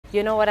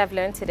You know what I've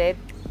learned today?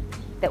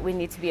 That we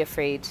need to be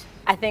afraid.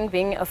 I think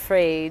being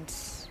afraid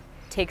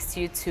takes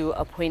you to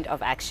a point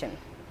of action.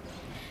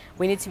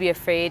 We need to be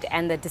afraid,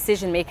 and the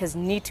decision makers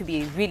need to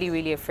be really,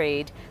 really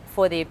afraid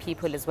for their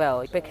people as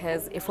well.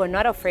 Because if we're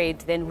not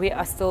afraid, then we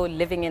are still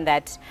living in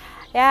that,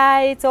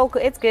 yeah, it's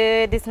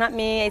good, it's not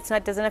me,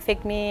 doesn't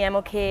affect me, I'm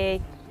okay.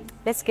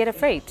 Let's get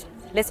afraid.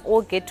 Let's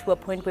all get to a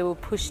point where we're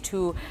pushed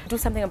to do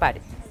something about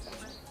it.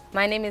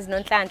 My name is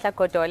Nonhlanhla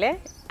Godole.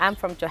 I'm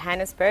from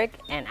Johannesburg,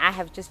 and I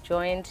have just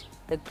joined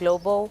the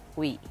Global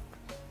We.